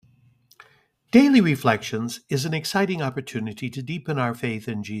Daily Reflections is an exciting opportunity to deepen our faith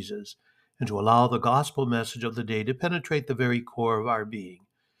in Jesus and to allow the gospel message of the day to penetrate the very core of our being.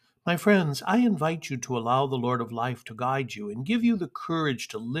 My friends, I invite you to allow the Lord of life to guide you and give you the courage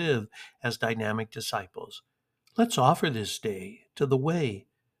to live as dynamic disciples. Let's offer this day to the way,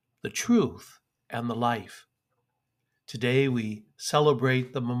 the truth, and the life. Today we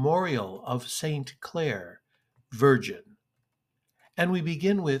celebrate the memorial of Saint Clare, Virgin, and we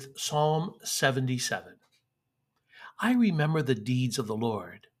begin with Psalm 77. I remember the deeds of the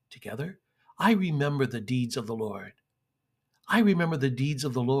Lord. Together, I remember the deeds of the Lord. I remember the deeds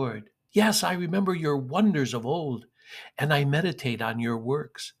of the Lord. Yes, I remember your wonders of old, and I meditate on your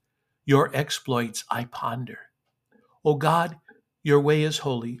works. Your exploits I ponder. O God, your way is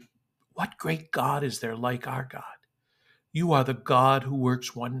holy. What great God is there like our God? You are the God who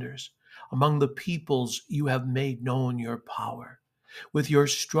works wonders. Among the peoples you have made known your power. With your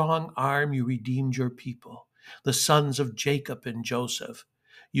strong arm you redeemed your people, the sons of Jacob and Joseph.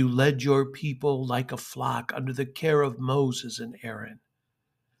 You led your people like a flock under the care of Moses and Aaron.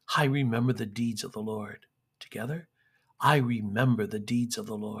 I remember the deeds of the Lord. Together, I remember the deeds of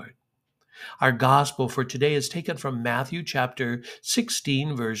the Lord. Our gospel for today is taken from Matthew chapter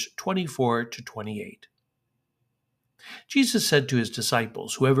 16, verse 24 to 28. Jesus said to his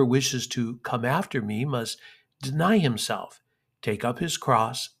disciples, "Whoever wishes to come after me must deny himself, take up his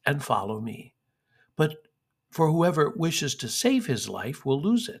cross, and follow me. But for whoever wishes to save his life will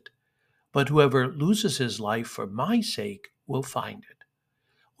lose it. But whoever loses his life for my sake will find it.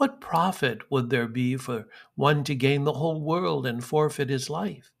 What profit would there be for one to gain the whole world and forfeit his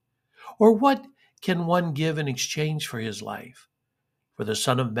life? Or what can one give in exchange for his life? For the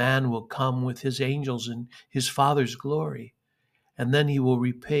Son of Man will come with his angels in his Father's glory, and then he will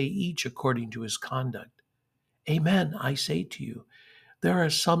repay each according to his conduct. Amen, I say to you, there are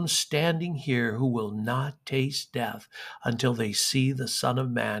some standing here who will not taste death until they see the Son of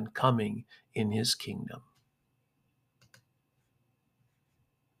Man coming in his kingdom."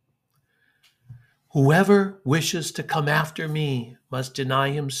 Whoever wishes to come after me must deny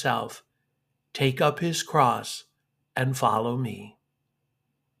himself, take up his cross, and follow me.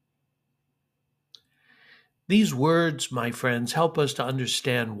 These words, my friends, help us to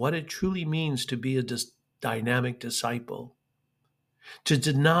understand what it truly means to be a dynamic disciple. To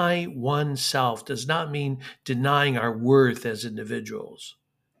deny oneself does not mean denying our worth as individuals.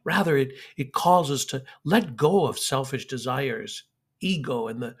 Rather, it calls us to let go of selfish desires, ego,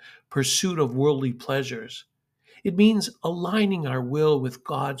 and the pursuit of worldly pleasures. It means aligning our will with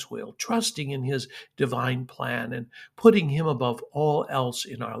God's will, trusting in his divine plan, and putting him above all else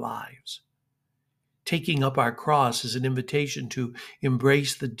in our lives. Taking up our cross is an invitation to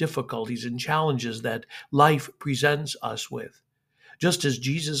embrace the difficulties and challenges that life presents us with. Just as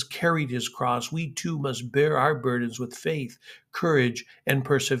Jesus carried his cross, we too must bear our burdens with faith, courage, and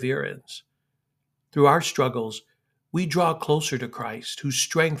perseverance. Through our struggles, we draw closer to Christ, who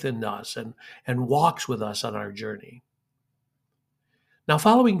strengthened us and walks with us on our journey. Now,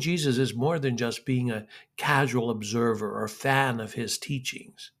 following Jesus is more than just being a casual observer or fan of his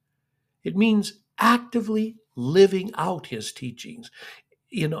teachings. It means actively living out his teachings,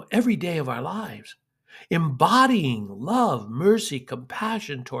 every day of our lives, embodying love, mercy,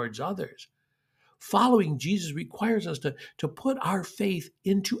 compassion towards others. Following Jesus requires us to put our faith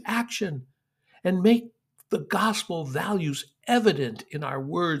into action and make the gospel values evident in our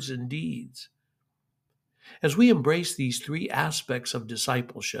words and deeds. As we embrace these three aspects of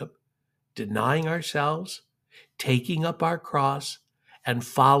discipleship, denying ourselves, taking up our cross, and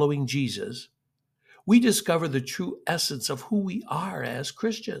following Jesus, we discover the true essence of who we are as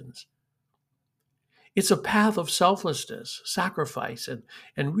Christians. It's a path of selflessness, sacrifice,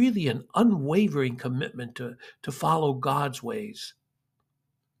 and really an unwavering commitment to follow God's ways.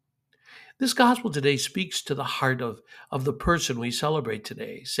 This gospel today speaks to the heart of the person we celebrate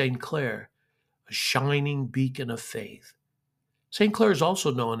today, St. Clare, a shining beacon of faith. St. Clare is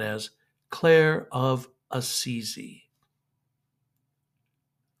also known as Clare of Assisi.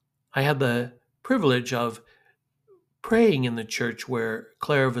 I had the privilege of praying in the church where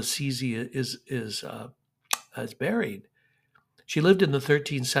Clare of Assisi is buried. She lived in the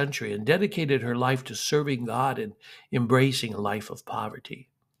 13th century and dedicated her life to serving God and embracing a life of poverty.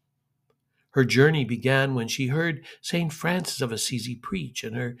 Her journey began when she heard St. Francis of Assisi preach,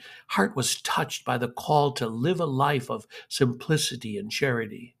 and her heart was touched by the call to live a life of simplicity and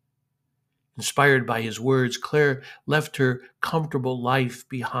charity. Inspired by his words, Clare left her comfortable life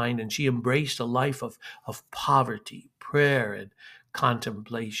behind, and she embraced a life of, poverty, prayer, and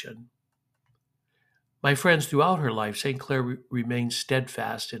contemplation. My friends, throughout her life, St. Clare remained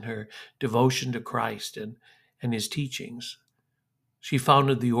steadfast in her devotion to Christ and his teachings. She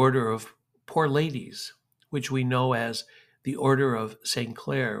founded the Order of Poor Ladies, which we know as the Order of St.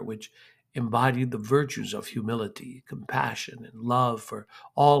 Clare, which embodied the virtues of humility, compassion, and love for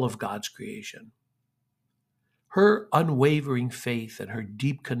all of God's creation. Her unwavering faith and her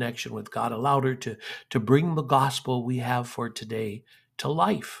deep connection with God allowed her to bring the gospel we have for today to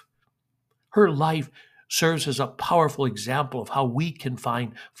life. Her life serves as a powerful example of how we can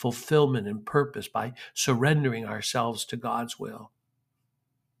find fulfillment and purpose by surrendering ourselves to God's will.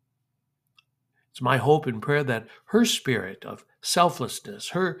 It's my hope and prayer that her spirit of selflessness,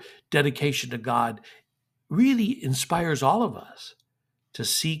 her dedication to God, really inspires all of us to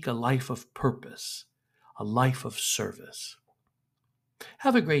seek a life of purpose, a life of service.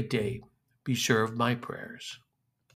 Have a great day. Be sure of my prayers.